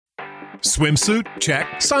Swimsuit? Check.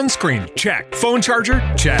 Sunscreen? Check. Phone charger?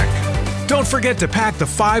 Check. Don't forget to pack the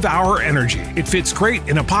 5-Hour Energy. It fits great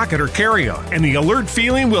in a pocket or carry-on, and the alert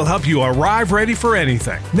feeling will help you arrive ready for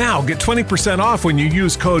anything. Now get 20% off when you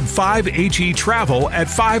use code 5HETRAVEL at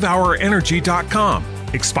 5hourenergy.com.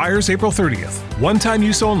 Expires April 30th. One-time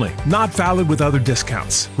use only. Not valid with other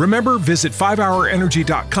discounts. Remember, visit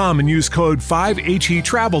 5hourenergy.com and use code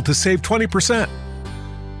 5HETRAVEL to save 20%.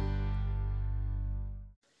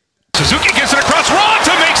 Suzuki gets it across.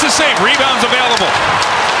 Raanta makes the save. Rebounds available.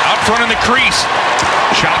 Out front in the crease.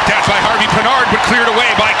 Chopped at by Harvey Pinard, but cleared away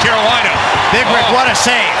by Carolina. Big Rick, what a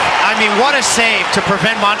save. I mean, what a save to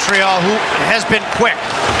prevent Montreal, who has been quick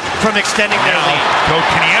from extending their lead. Code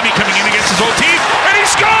Kaniemi coming in against his old team, and he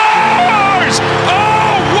scores!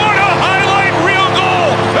 Oh, what a highlight reel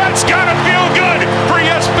goal! That's gotta feel good for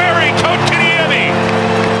Jesperi Kotkaniemi.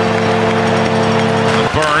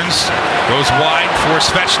 Burns goes wide for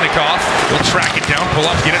Svechnikov. He'll track it down, pull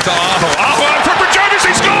up, get it to Aho. Aho out front for Jarvis,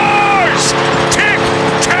 he scores!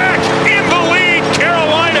 Tick-tack in the lead,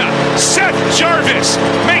 Carolina. Seth Jarvis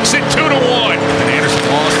makes it 2-1. And Anderson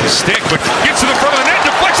lost the stick, but gets to the front of the net,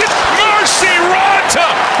 deflects it. Mercy Raanta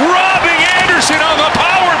robbing Anderson on the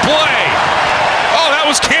power play. Oh, that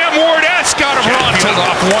was Cam Ward-esque out of Raanta.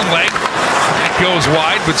 Off one leg. That goes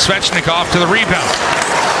wide, but Svechnikov to the rebound.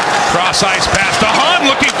 Cross-ice pass to Hahn,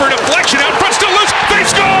 looking for deflection. Out front, still loose. They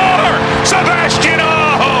score! Sebastian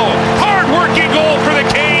Aho! Hard-working goal for the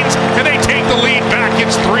Canes, and they take the lead back.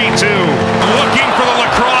 It's 3-2. Looking for the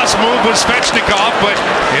lacrosse move was Svechnikov, but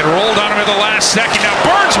it rolled on him at the last second. Now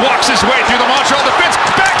Burns walks his way through the Montreal defense.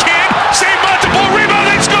 Backhand, save multiple, rebound,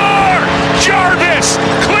 they score! Jarvis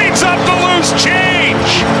cleans up the loose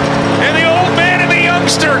change. And the old man and the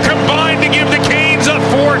youngster combined to give the Canes a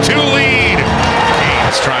 4-2 lead.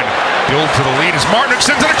 Canes trying to build to the lead as Martinook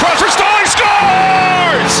sends it across for Stahl. He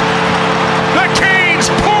scores! The Canes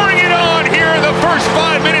pouring it on here in the first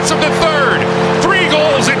 5 minutes of the third. 3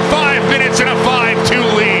 goals in 5 minutes and a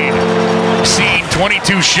 5-2 lead. Seen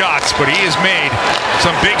 22 shots, but he has made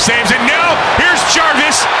some big saves. And now here's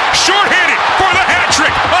Jarvis, shorthanded for the hat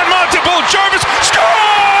trick on Montebull. Jarvis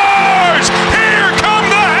scores! Here come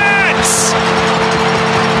the Hats!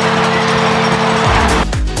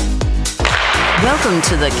 Welcome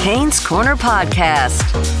to the Canes Corner Podcast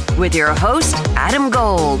with your host, Adam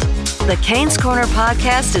Gold. The Canes Corner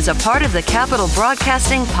Podcast is a part of the Capital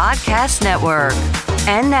Broadcasting Podcast Network.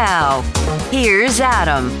 And now, here's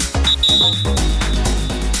Adam.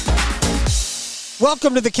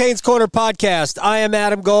 Welcome to the Canes Corner Podcast. I am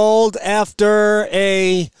Adam Gold. After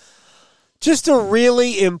just a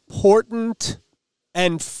really important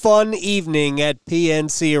and fun evening at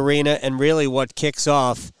PNC Arena, and really what kicks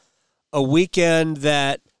off a weekend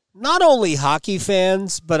that not only hockey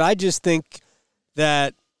fans, but I just think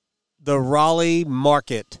that the Raleigh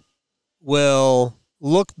market will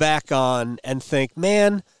look back on and think,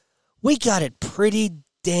 man, we got it pretty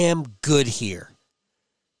damn good here.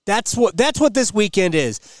 That's what this weekend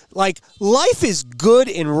is. Like, life is good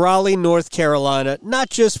in Raleigh, North Carolina, not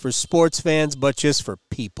just for sports fans, but just for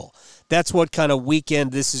people. That's what kind of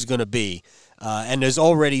weekend this is going to be, and has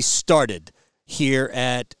already started here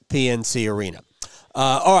at PNC Arena.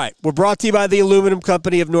 All right, we're brought to you by the Aluminum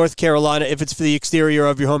Company of North Carolina. If it's for the exterior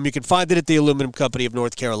of your home, you can find it at the Aluminum Company of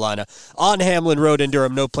North Carolina on Hamlin Road in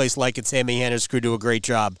Durham. No place like it. Sammy Hanna's crew do a great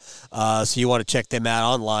job. So you want to check them out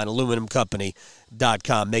online,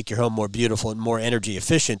 aluminumcompany.com. Make your home more beautiful and more energy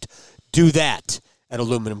efficient. Do that at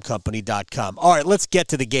aluminumcompany.com. All right, let's get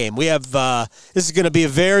to the game. We have this is going to be a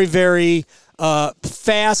very, very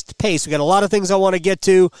fast pace. We got a lot of things I want to get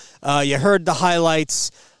to. You heard the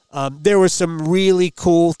highlights. There were some really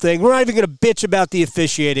cool things. We're not even going to bitch about the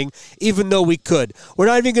officiating, even though we could. We're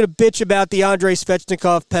not even going to bitch about the Andrei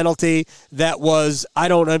Svechnikov penalty. That was, I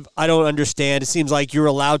don't understand. It seems like you're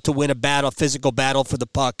allowed to win a physical battle for the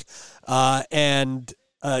puck, and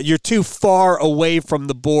you're too far away from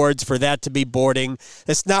the boards for that to be boarding.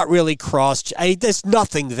 It's not really there's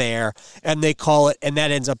nothing there, and they call it, and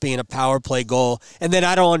that ends up being a power play goal. And then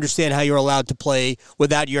I don't understand how you're allowed to play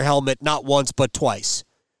without your helmet, not once but twice.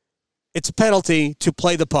 It's a penalty to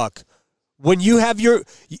play the puck. When you have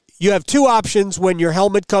two options when your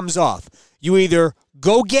helmet comes off. You either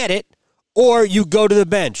go get it or you go to the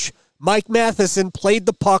bench. Mike Matheson played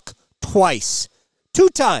the puck twice. 2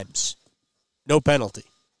 times. No penalty.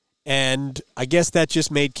 And I guess that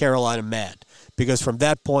just made Carolina mad, because from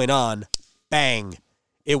that point on, bang,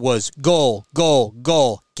 it was goal, goal,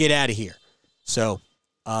 goal, get out of here. So,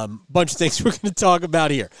 bunch of things we're going to talk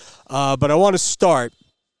about here. But I want to start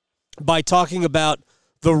by talking about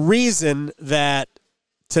the reason that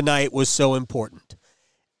tonight was so important.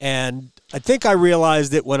 And I think I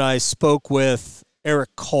realized it when I spoke with Eric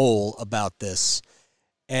Cole about this.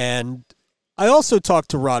 And I also talked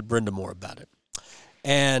to Rod Brindamore about it.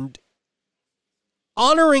 And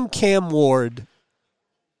honoring Cam Ward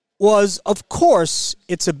was, of course,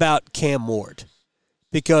 it's about Cam Ward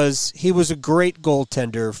because he was a great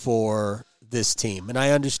goaltender for this team. And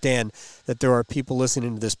I understand that there are people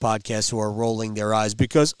listening to this podcast who are rolling their eyes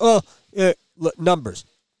because, numbers.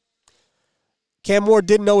 Cam Ward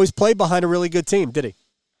didn't always play behind a really good team, did he?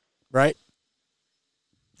 Right?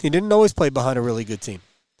 He didn't always play behind a really good team.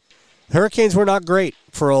 The Hurricanes were not great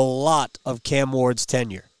for a lot of Cam Ward's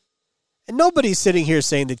tenure. And nobody's sitting here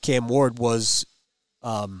saying that Cam Ward was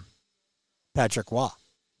Patrick Roy,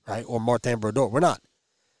 right, or Martin Brodeur. We're not.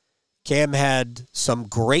 Cam had some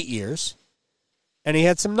great years, and he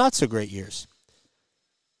had some not-so-great years.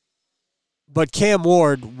 But Cam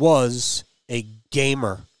Ward was a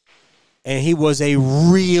gamer, and he was a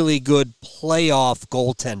really good playoff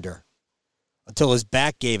goaltender until his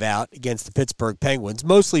back gave out against the Pittsburgh Penguins,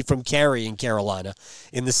 mostly from carrying Carolina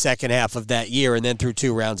in the second half of that year and then through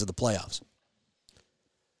 2 rounds of the playoffs.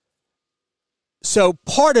 So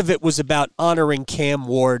part of it was about honoring Cam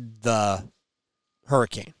Ward, the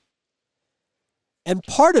Hurricane. And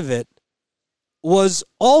part of it was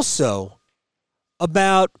also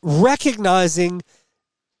about recognizing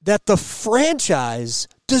that the franchise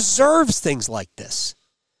deserves things like this.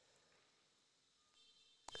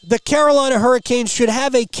 The Carolina Hurricanes should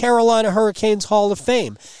have a Carolina Hurricanes Hall of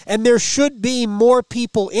Fame, and there should be more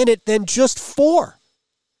people in it than just 4.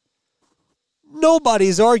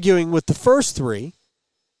 Nobody's arguing with the first 3.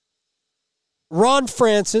 Ron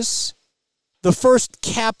Francis, the first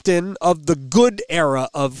captain of the good era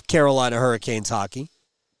of Carolina Hurricanes hockey,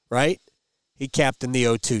 right? He captained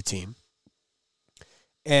the 02 team.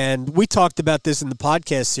 And we talked about this in the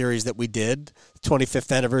podcast series that we did,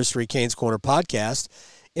 25th Anniversary Canes Corner podcast,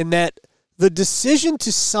 in that the decision to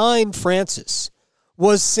sign Francis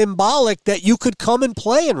was symbolic that you could come and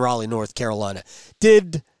play in Raleigh, North Carolina. He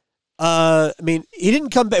didn't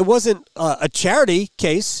come. It wasn't a charity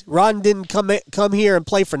case. Ron didn't come here and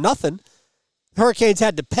play for nothing. Hurricanes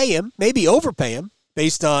had to pay him, maybe overpay him,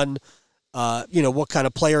 based on what kind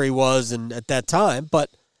of player he was and at that time. But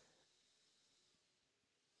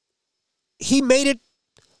he made it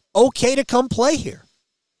okay to come play here,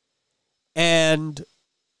 and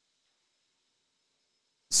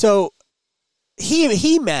so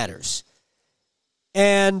he matters.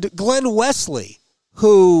 And Glenn Wesley,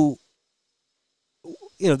 who,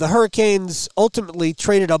 the Hurricanes ultimately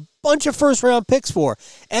traded a bunch of first-round picks for,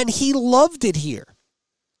 and he loved it here.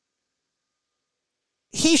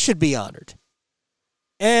 He should be honored.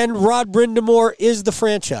 And Rod Brindamore is the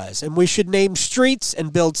franchise, and we should name streets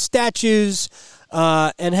and build statues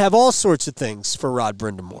and have all sorts of things for Rod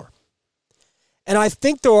Brindamore. And I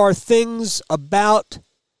think there are things about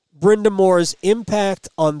Brindamore's impact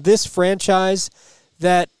on this franchise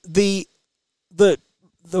that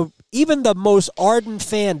even the most ardent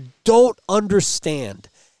fan don't understand.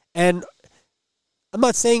 And I'm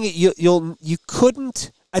not saying it you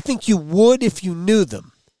couldn't. I think you would if you knew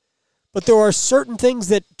them. But there are certain things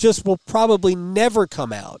that just will probably never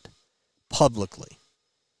come out publicly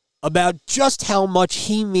about just how much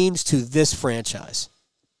he means to this franchise.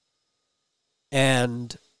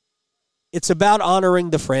 And it's about honoring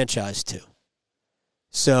the franchise too.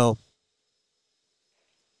 So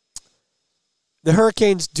the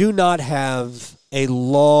Hurricanes do not have a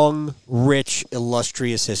long, rich,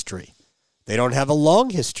 illustrious history. They don't have a long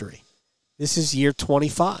history. This is year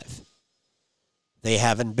 25. They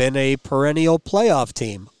haven't been a perennial playoff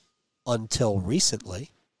team until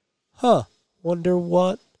recently. Wonder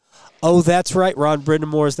what? Oh, that's right. Ron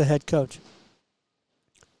Brindamore is the head coach.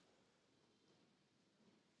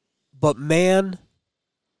 But man,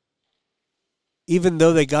 even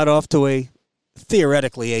though they got off to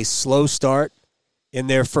theoretically a slow start in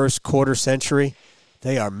their first quarter century,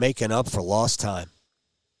 they are making up for lost time.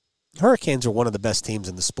 Hurricanes are one of the best teams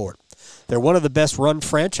in the sport. They're one of the best run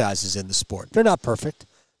franchises in the sport. They're not perfect.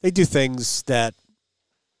 They do things that,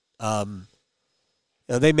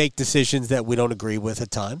 they make decisions that we don't agree with at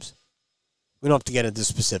times. We don't have to get into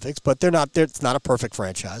specifics, but they're not. It's not a perfect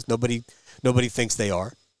franchise. Nobody thinks they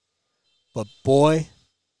are. But boy,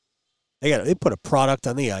 they put a product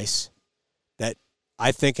on the ice that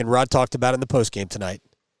I think, and Rod talked about in the postgame tonight,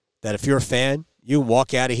 that if you're a fan, you can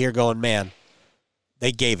walk out of here going, man,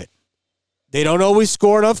 they gave it. They don't always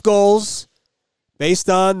score enough goals based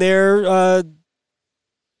on their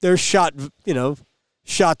shot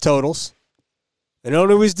totals. They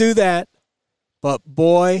don't always do that. But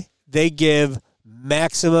boy, they give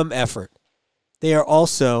maximum effort. they are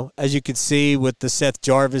also, as you can see with the Seth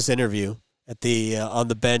Jarvis interview at the on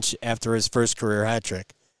the bench after his first career hat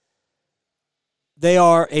trick, they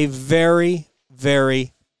are a very,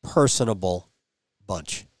 very personable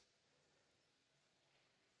bunch.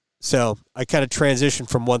 So I kind of transitioned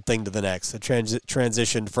from one thing to the next. I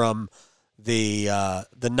transitioned from the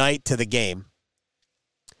night to the game.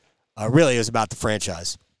 Really, it was about the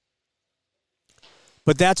franchise.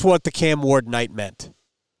 But that's what the Cam Ward night meant.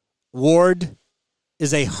 Ward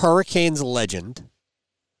is a Hurricanes legend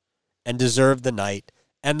and deserved the night,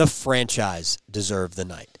 and the franchise deserved the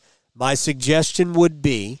night. My suggestion would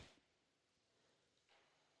be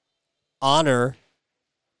honor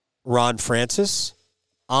Ron Francis,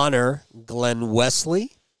 honor Glenn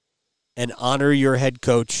Wesley, and honor your head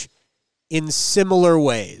coach in similar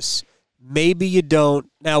ways. Maybe you don't.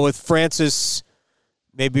 Now with Francis,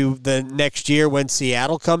 maybe the next year when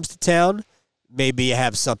Seattle comes to town, maybe you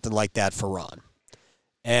have something like that for Ron.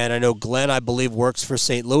 And I know Glenn, I believe, works for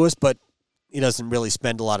St. Louis, but he doesn't really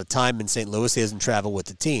spend a lot of time in St. Louis. He doesn't travel with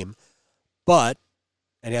the team. But,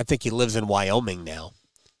 and I think he lives in Wyoming now.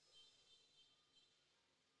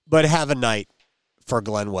 But have a night for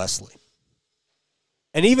Glenn Wesley.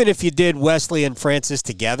 And even if you did Wesley and Francis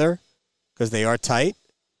together, because they are tight,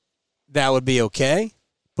 that would be okay.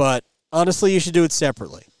 But honestly, you should do it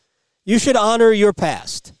separately. You should honor your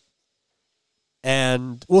past.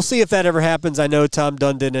 And we'll see if that ever happens. I know Tom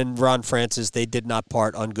Dundon and Ron Francis, they did not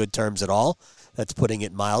part on good terms at all. That's putting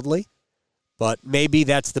it mildly. But maybe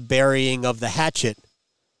that's the burying of the hatchet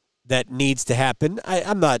that needs to happen.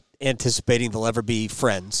 I'm not anticipating they'll ever be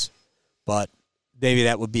friends, but maybe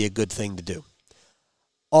that would be a good thing to do.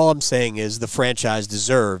 All I'm saying is the franchise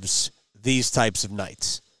deserves these types of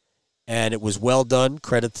nights. And it was well done.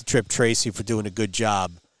 Credit to Trip Tracy for doing a good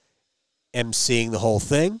job emceeing the whole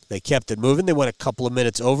thing. They kept it moving. They went a couple of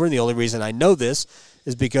minutes over, and the only reason I know this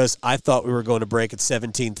is because I thought we were going to break at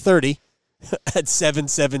 17:30, at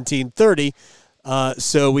 17:30,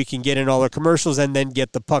 so we can get in all our commercials and then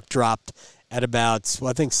get the puck dropped at about,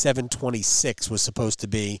 well, I think 7:26 was supposed to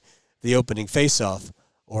be the opening faceoff,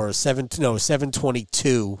 or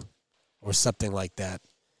 7:22 or something like that.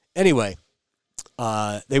 Anyway,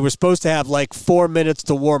 they were supposed to have like 4 minutes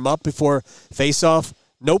to warm up before faceoff.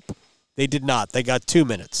 Nope. They did not. They got 2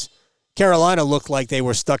 minutes. Carolina looked like they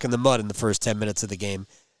were stuck in the mud in the first 10 minutes of the game.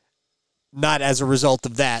 Not as a result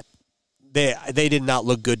of that. They did not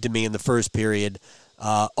look good to me in the first period.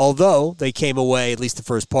 Although they came away, at least the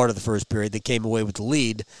first part of the first period, they came away with the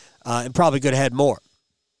lead and probably could have had more.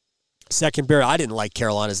 Second period, I didn't like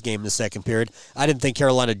Carolina's game in the second period. I didn't think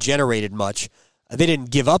Carolina generated much. They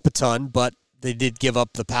didn't give up a ton, but they did give up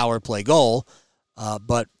the power play goal.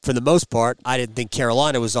 But for the most part, I didn't think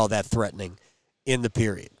Carolina was all that threatening in the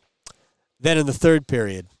period. Then in the third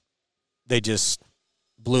period, they just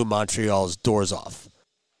blew Montreal's doors off.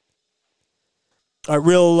 All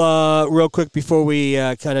right, real quick before we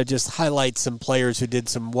kind of just highlight some players who did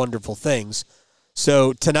some wonderful things.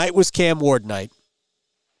 So tonight was Cam Ward night.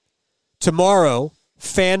 Tomorrow,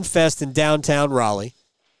 Fan Fest in downtown Raleigh.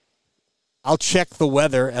 I'll check the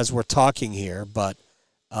weather as we're talking here, but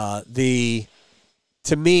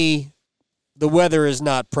to me, the weather is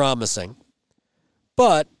not promising.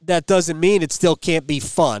 But that doesn't mean it still can't be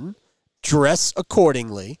fun. Dress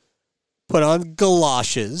accordingly. Put on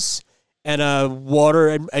galoshes and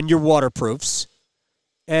and your waterproofs.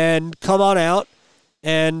 And come on out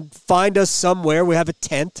and find us somewhere. We have a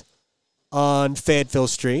tent on Fayetteville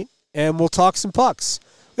Street, and we'll talk some pucks.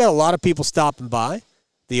 We've got a lot of people stopping by.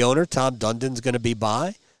 The owner, Tom Dundon's going to be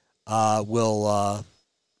by. I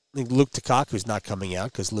think Luke Takaku's not coming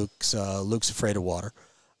out because Luke's afraid of water.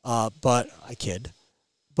 But I kid.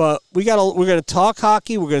 But we're going to talk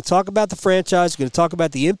hockey. We're going to talk about the franchise. We're going to talk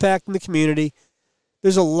about the impact in the community.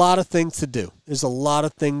 There's a lot of things to do. There's a lot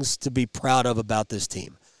of things to be proud of about this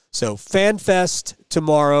team. So Fan Fest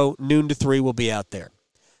tomorrow, noon to 3, will be out there.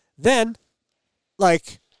 Then,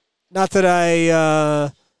 not that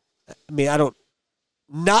I don't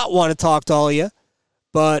not want to talk to all of you,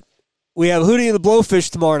 but we have Hootie and the Blowfish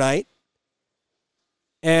tomorrow night.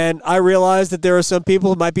 And I realize that there are some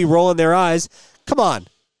people who might be rolling their eyes. Come on.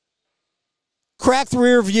 Crack the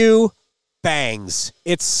Rear View bangs.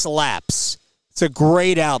 It slaps. It's a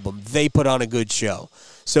great album. They put on a good show.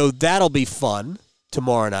 So that'll be fun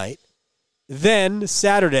tomorrow night. Then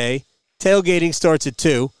Saturday, tailgating starts at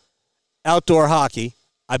 2. Outdoor hockey.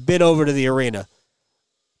 I've been over to the arena.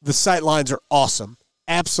 The sight lines are awesome.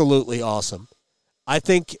 Absolutely awesome. I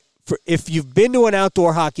think if you've been to an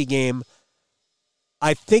outdoor hockey game,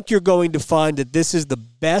 I think you're going to find that this is the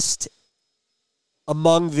best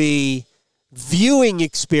among the viewing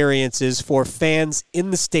experiences for fans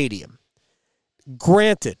in the stadium.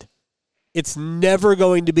 Granted, it's never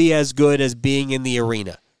going to be as good as being in the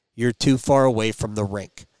arena. You're too far away from the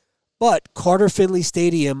rink. But Carter Finley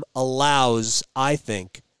Stadium allows, I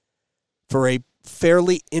think, for a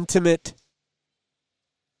fairly intimate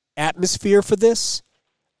atmosphere for this.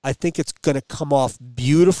 I think it's going to come off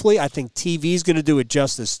beautifully. I think TV is going to do it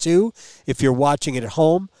justice too if you're watching it at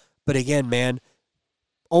home. But again, man,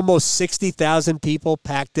 almost 60,000 people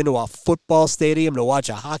packed into a football stadium to watch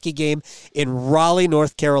a hockey game in Raleigh,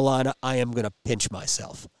 North Carolina. I am going to pinch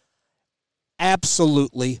myself.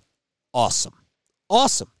 Absolutely awesome.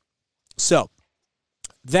 Awesome. So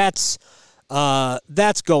that's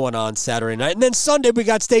going on Saturday night. And then Sunday, we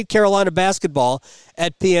got State Carolina basketball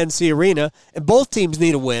at PNC Arena, and both teams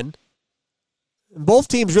need a win. And both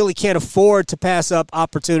teams really can't afford to pass up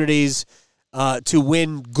opportunities to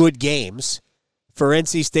win good games. For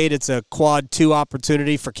NC State, it's a quad 2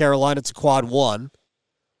 opportunity. For Carolina, it's a quad 1.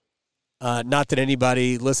 Not that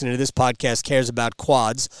anybody listening to this podcast cares about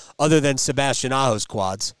quads other than Sebastian Aho's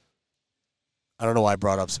quads. I don't know why I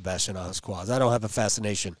brought up Sebastian Aho's quads. I don't have a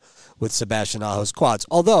fascination with Sebastian Aho's quads,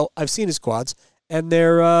 although I've seen his quads, and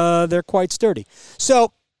they're quite sturdy.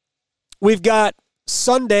 So we've got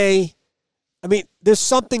Sunday. I mean, there's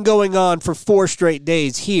something going on for 4 straight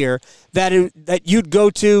days here that you'd go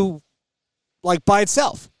to like by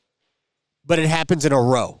itself, but it happens in a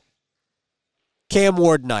row. Cam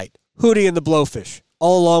Ward night, Hootie and the Blowfish.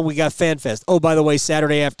 All along we got FanFest. Oh, by the way,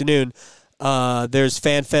 Saturday afternoon, there's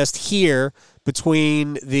FanFest here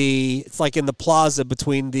it's like in the plaza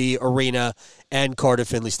between the arena and Carter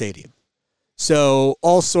Finley Stadium. So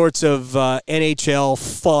all sorts of NHL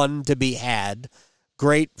fun to be had.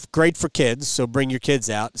 Great for kids, so bring your kids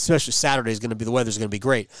out. Especially Saturday the weather's going to be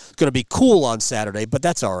great. It's going to be cool on Saturday, but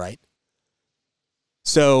that's all right.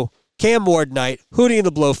 So Cam Ward night, Hootie and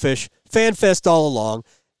the Blowfish, FanFest all along,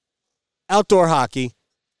 outdoor hockey,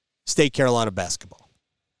 State Carolina basketball.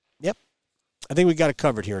 Yep. I think we got it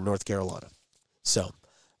covered here in North Carolina. So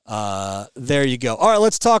there you go. All right,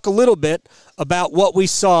 let's talk a little bit about what we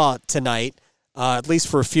saw tonight, at least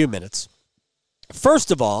for a few minutes. First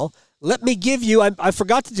of all, let me give you, I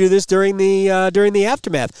forgot to do this during the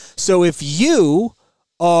Aftermath. So if you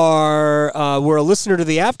were a listener to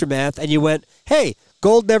the Aftermath and you went, hey,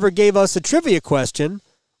 Gold never gave us a trivia question,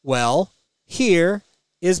 well, here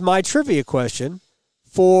is my trivia question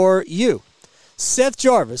for you. Seth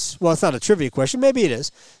Jarvis, well, it's not a trivia question, maybe it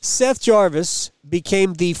is. Seth Jarvis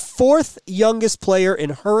became the 4th youngest player in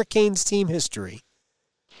Hurricanes team history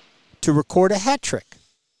to record a hat trick.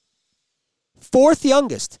 4th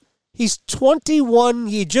youngest. He's 21.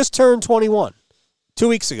 He just turned 21 2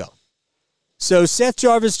 weeks ago. So Seth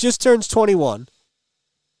Jarvis just turns 21.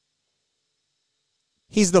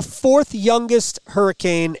 He's the 4th youngest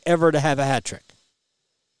Hurricane ever to have a hat trick.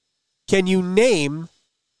 Can you name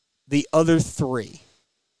the other 3?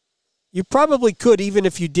 You probably could even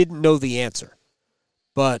if you didn't know the answer.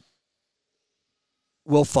 But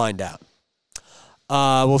we'll find out.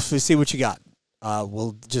 We'll see what you got.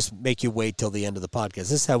 We'll just make you wait till the end of the podcast.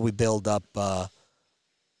 This is how we build up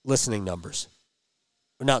listening numbers.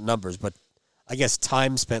 Or not numbers, but I guess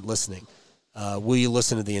time spent listening. Will you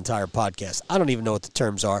listen to the entire podcast? I don't even know what the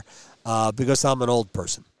terms are because I'm an old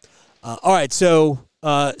person. All right, so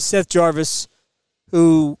Seth Jarvis,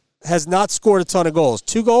 who has not scored a ton of goals.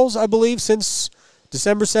 2 goals, I believe, since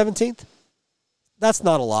December 17th. That's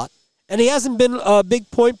not a lot. And he hasn't been a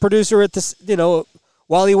big point producer at this,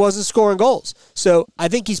 while he wasn't scoring goals. So I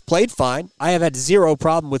think he's played fine. I have had zero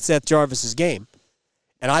problem with Seth Jarvis's game.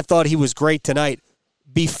 And I thought he was great tonight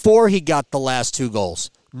before he got the last 2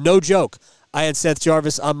 goals. No joke. I had Seth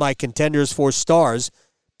Jarvis on my contenders for stars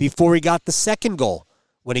before he got the 2nd goal.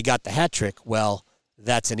 When he got the hat trick, well,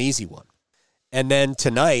 that's an easy one. And then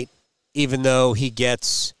tonight, even though he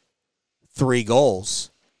gets 3 goals,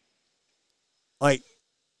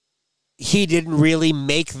 he didn't really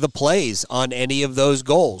make the plays on any of those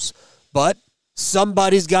goals. But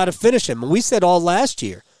somebody's got to finish him. And we said all last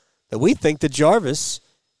year that we think that Jarvis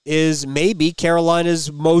is maybe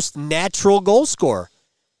Carolina's most natural goal scorer.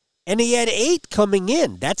 And he had 8 coming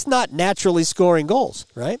in. That's not naturally scoring goals,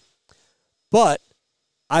 right? But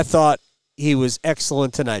I thought he was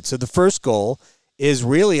excellent tonight. So the first goal is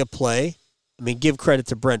really a play. I mean, give credit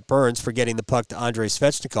to Brent Burns for getting the puck to Andrei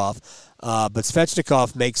Svechnikov. But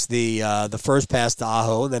Svechnikov makes the first pass to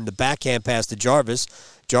Aho, and then the backhand pass to Jarvis.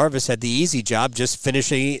 Jarvis had the easy job just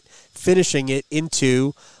finishing it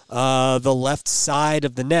into the left side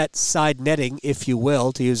of the net, side netting, if you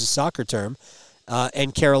will, to use a soccer term.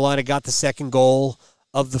 And Carolina got the second goal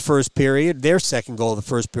of the first period, their second goal of the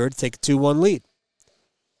first period, to take a 2-1 lead.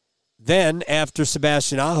 Then, after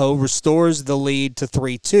Sebastian Aho restores the lead to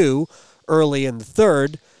 3-2 early in the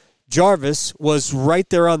third, Jarvis was right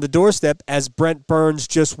there on the doorstep as Brent Burns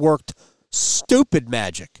just worked stupid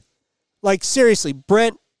magic. Like, seriously,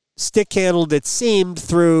 Brent stick-handled, it seemed,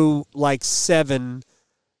 through like 7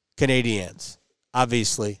 Canadiens.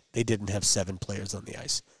 Obviously, they didn't have 7 players on the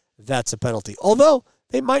ice. That's a penalty. Although,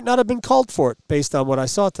 they might not have been called for it based on what I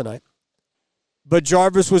saw tonight. But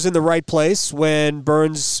Jarvis was in the right place when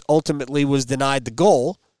Burns ultimately was denied the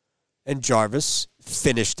goal, and Jarvis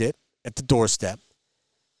finished it at the doorstep.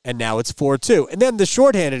 And now it's 4-2. And then the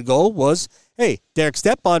shorthanded goal was, hey, Derek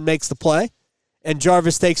Stepan makes the play, and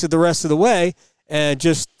Jarvis takes it the rest of the way, and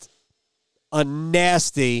just a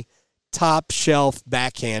nasty top-shelf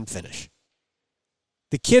backhand finish.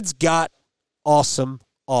 The kid's got awesome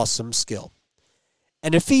skill.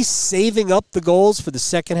 And if he's saving up the goals for the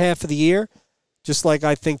second half of the year, just like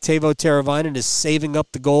I think Teuvo Teravainen is saving up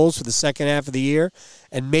the goals for the second half of the year,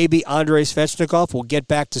 and maybe Andrei Svechnikov will get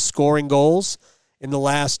back to scoring goals in the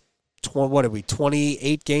last,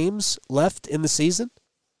 28 games left in the season?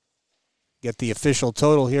 Get the official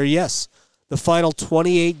total here. Yes, the final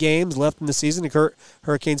 28 games left in the season. The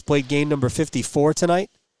Hurricanes played game number 54 tonight.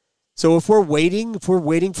 So if we're waiting for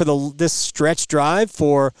this stretch drive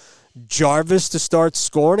for Jarvis to start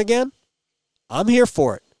scoring again, I'm here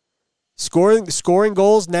for it. Scoring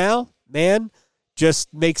goals now, man,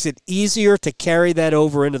 just makes it easier to carry that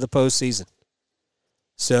over into the postseason.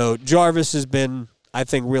 So Jarvis has been, I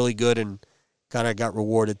think, really good and kind of got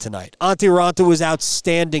rewarded tonight. Antti Raanta was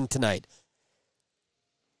outstanding tonight.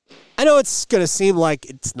 I know it's going to seem like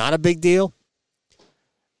it's not a big deal.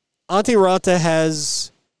 Antti Raanta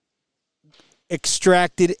has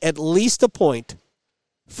extracted at least a point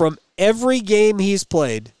from every game he's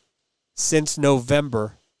played since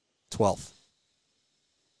November 12th.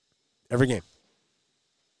 Every game.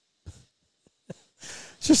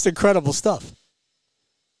 It's just incredible stuff.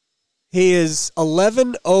 He is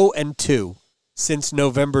 11-0-2 since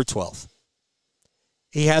November 12th.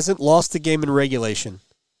 He hasn't lost a game in regulation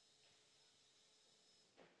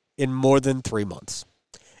in more than 3 months.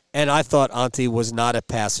 And I thought Antti was not a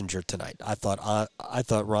passenger tonight. I thought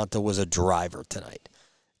Raanta was a driver tonight.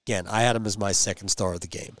 Again, I had him as my second star of the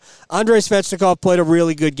game. Andrei Svechnikov played a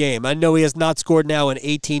really good game. I know he has not scored now in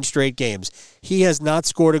 18 straight games. He has not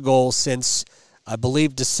scored a goal since, I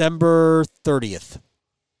believe, December 30th.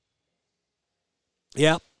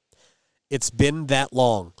 Yeah, it's been that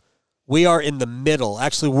long. We are in the middle.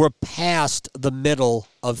 Actually, we're past the middle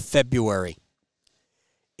of February.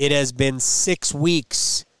 It has been 6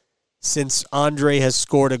 weeks since Andre has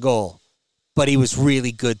scored a goal, but he was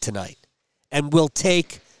really good tonight. And we'll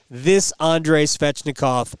take this Andrei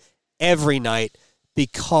Svechnikov every night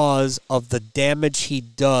because of the damage he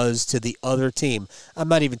does to the other team. I'm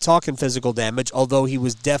not even talking physical damage, although he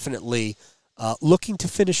was definitely looking to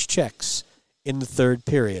finish checks in the third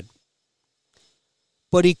period.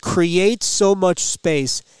 But he creates so much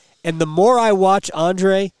space, and the more I watch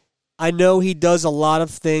Andre, I know he does a lot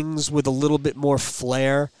of things with a little bit more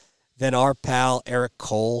flair than our pal Eric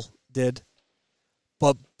Cole did.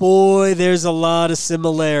 But boy, there's a lot of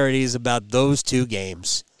similarities about those two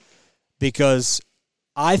games, because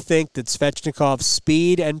I think that Svechnikov's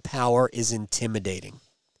speed and power is intimidating.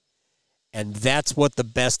 And that's what the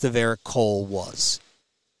best of Eric Cole was.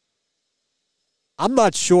 I'm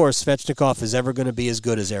not sure Svechnikov is ever going to be as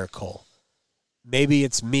good as Eric Cole. Maybe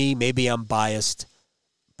it's me, maybe I'm biased,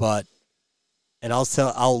 but, and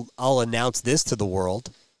I'll announce this to the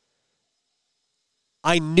world.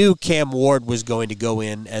 I knew Cam Ward was going to go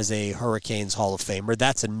in as a Hurricanes Hall of Famer.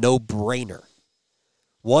 That's a no-brainer.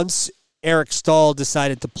 Once Eric Stahl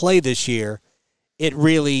decided to play this year, it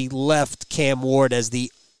really left Cam Ward as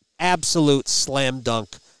the absolute slam dunk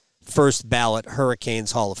first ballot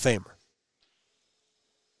Hurricanes Hall of Famer.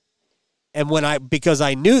 And because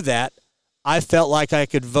I knew that, I felt like I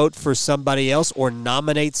could vote for somebody else or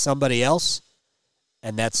nominate somebody else,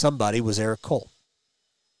 and that somebody was Eric Cole.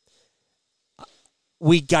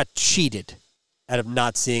 We got cheated out of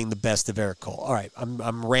not seeing the best of Eric Cole. All right,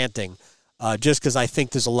 I'm ranting just because I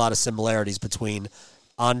think there's a lot of similarities between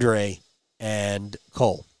Andre and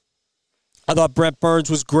Cole. I thought Brent Burns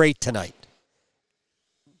was great tonight.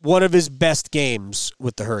 One of his best games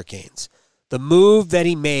with the Hurricanes. The move that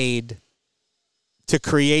he made to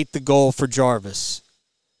create the goal for Jarvis.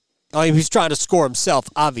 I mean, he's trying to score himself,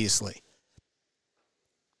 obviously.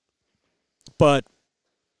 But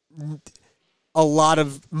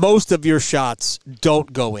most of your shots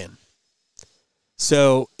don't go in.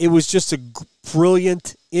 So it was just a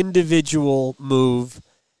brilliant individual move,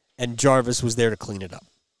 and Jarvis was there to clean it up.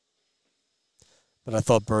 But I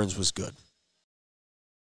thought Burns was good.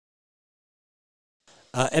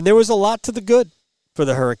 And there was a lot to the good for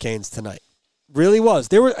the Hurricanes tonight. Really was.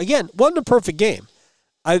 Wasn't a perfect game.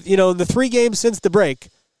 In the 3 games since the break,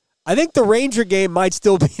 I think the Ranger game might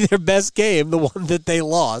still be their best game, the one that they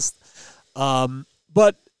lost.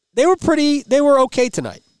 But they were okay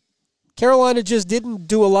tonight. Carolina just didn't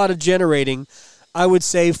do a lot of generating. I would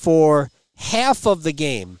say for half of the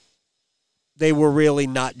game, they were really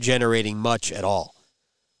not generating much at all.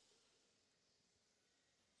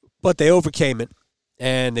 But they overcame it,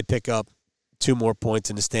 and they pick up 2 more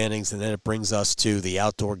points in the standings, and then it brings us to the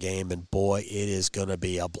outdoor game, and boy, it is going to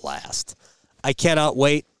be a blast. I cannot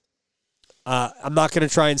wait. I'm not going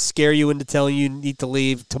to try and scare you into telling you need to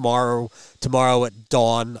leave tomorrow at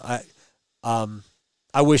dawn.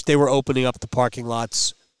 I wish they were opening up the parking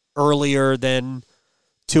lots earlier than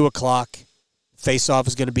 2 o'clock. Face-off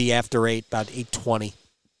is going to be after 8, about 8:20.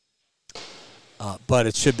 But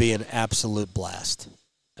it should be an absolute blast,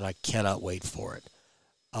 and I cannot wait for it.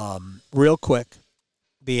 Real quick,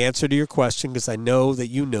 the answer to your question, because I know that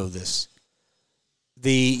you know this.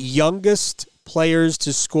 The youngest players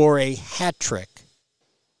to score a hat trick.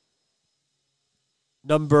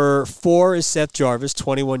 Number 4 is Seth Jarvis,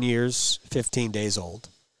 21 years, 15 days old.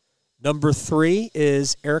 Number 3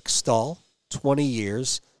 is Eric Stahl, 20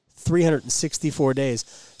 years, 364 days.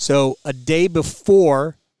 So a day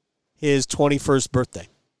before his 21st birthday,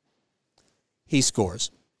 he scores.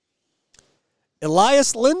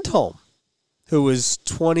 Elias Lindholm, who was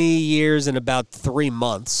 20 years and about 3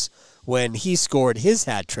 months when he scored his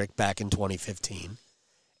hat trick back in 2015.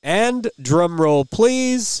 And, drum roll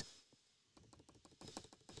please,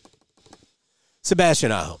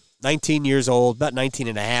 Sebastian Aho, 19 years old, about 19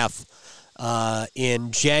 and a half,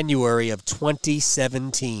 in January of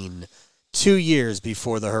 2017, 2 years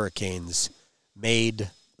before the Hurricanes made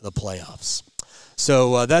the playoffs.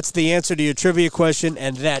 So that's the answer to your trivia question,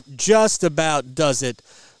 and that just about does it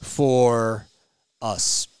for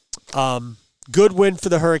us. Good win for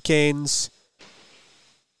the Hurricanes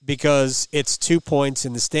because it's 2 points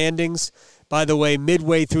in the standings. By the way,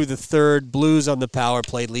 midway through the third, Blues on the power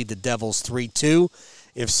play lead the Devils 3-2.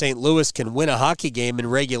 If St. Louis can win a hockey game in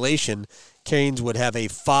regulation, Canes would have a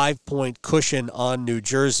 5-point cushion on New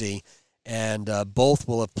Jersey, and both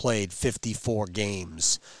will have played 54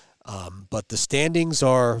 games. But the standings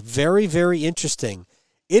are very, very interesting.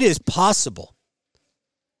 It is possible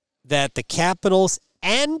that the Capitals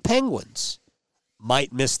and Penguins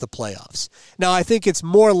might miss the playoffs. Now, I think it's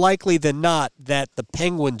more likely than not that the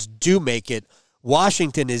Penguins do make it.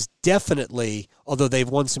 Washington is definitely, although they've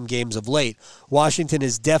won some games of late, Washington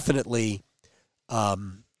is definitely, I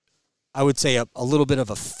would say, a little bit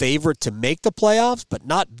of a favorite to make the playoffs, but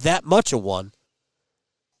not that much of one.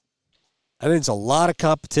 I think it's a lot of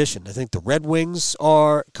competition. I think the Red Wings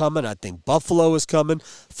are coming. I think Buffalo is coming.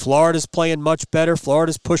 Florida's playing much better.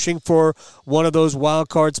 Florida's pushing for one of those wild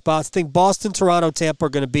card spots. I think Boston, Toronto, Tampa are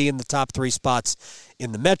going to be in the top 3 spots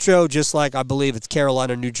in the Metro, just like I believe it's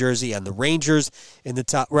Carolina, New Jersey, and the Rangers in the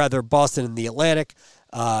top, rather Boston in the Atlantic,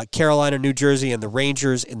 Carolina, New Jersey, and the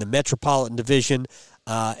Rangers in the Metropolitan Division.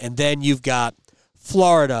 And then you've got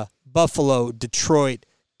Florida, Buffalo, Detroit,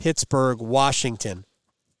 Pittsburgh, Washington.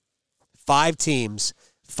 5 teams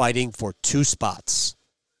fighting for 2 spots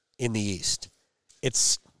in the East.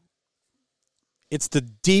 It's the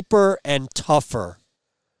deeper and tougher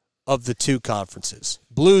of the 2 conferences.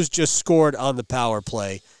 Blues just scored on the power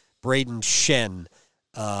play. Braden Shen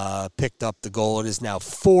picked up the goal. It is now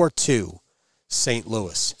 4-2 St.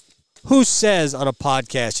 Louis. Who says on a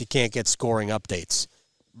podcast you can't get scoring updates?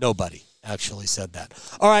 Nobody actually said that.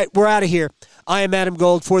 All right, we're out of here. I am Adam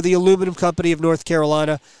Gold for the Aluminum Company of North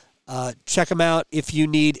Carolina. Check them out if you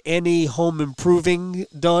need any home improving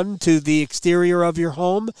done to the exterior of your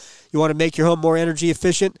home. You want to make your home more energy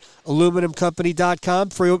efficient,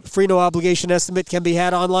 aluminumcompany.com. Free no obligation estimate can be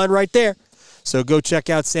had online right there. So go check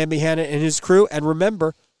out Sammy Hanna and his crew. And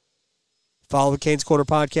remember, follow the Canes Corner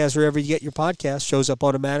podcast wherever you get your podcast. Shows up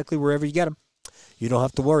automatically wherever you get them. You don't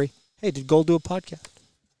have to worry. Hey, did Gold do a podcast?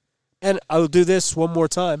 And I will do this one more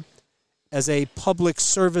time as a public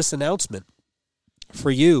service announcement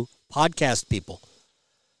for you podcast people.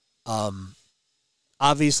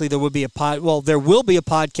 Obviously there will be a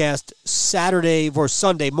podcast Saturday or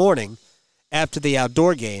Sunday morning after the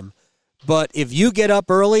outdoor game. But if you get up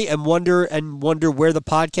early and wonder where the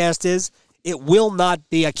podcast is, it will not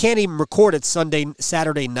be. I can't even record it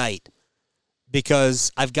Saturday night because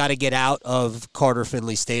I've got to get out of Carter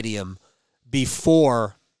Finley Stadium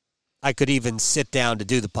before I could even sit down to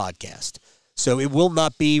do the podcast. So it will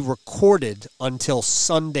not be recorded until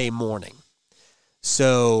Sunday morning.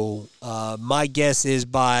 So my guess is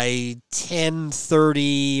by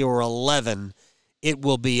 10:30 or 11, it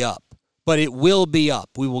will be up. But it will be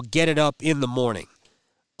up. We will get it up in the morning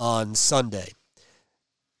on Sunday,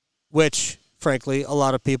 which, frankly, a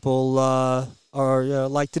lot of people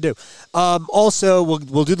like to do. Also,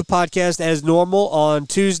 we'll do the podcast as normal on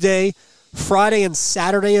Tuesday, Friday, and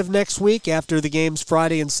Saturday of next week. After the games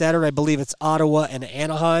Friday and Saturday, I believe it's Ottawa and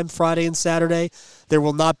Anaheim Friday and Saturday. There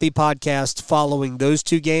will not be podcast following those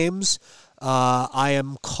two games. I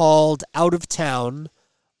am called out of town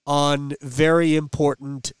on very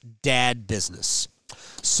important dad business.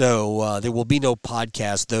 So there will be no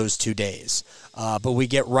podcast those 2 days. But we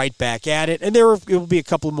get right back at it. And there will be a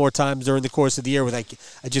couple more times during the course of the year where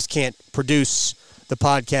I just can't produce the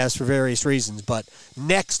podcast for various reasons. But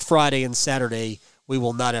next Friday and Saturday, we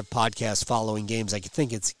will not have podcasts following games. I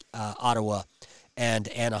think it's Ottawa and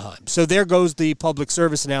Anaheim. So there goes the public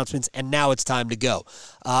service announcements, and now it's time to go.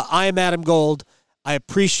 I am Adam Gold. I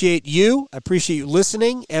appreciate you. I appreciate you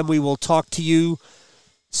listening, and we will talk to you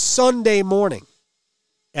Sunday morning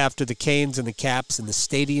after the Canes and the Caps in the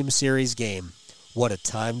Stadium Series game. What a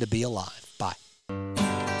time to be alive. Bye.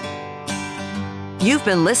 You've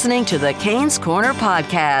been listening to the Canes Corner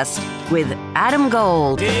Podcast with Adam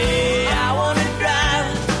Gold. Yeah, I want to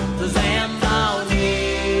drive the Zamboni.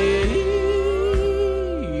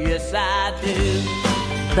 Yes, I do.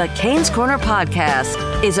 The Canes Corner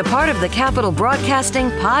Podcast is a part of the Capital Broadcasting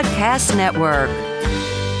Podcast Network.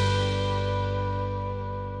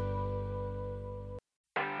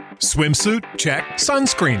 Swimsuit? Check.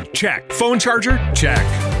 Sunscreen? Check. Phone charger? Check.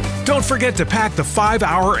 Don't forget to pack the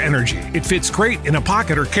 5-Hour Energy. It fits great in a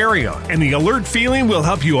pocket or carry-on, and the alert feeling will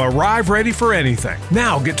help you arrive ready for anything.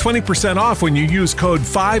 Now get 20% off when you use code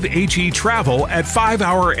 5HETRAVEL at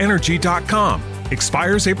 5hourenergy.com.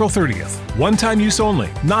 Expires April 30th. One-time use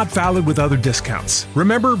only. Not valid with other discounts.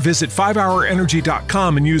 Remember, visit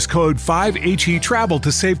 5hourenergy.com and use code 5HETRAVEL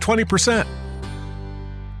to save 20%.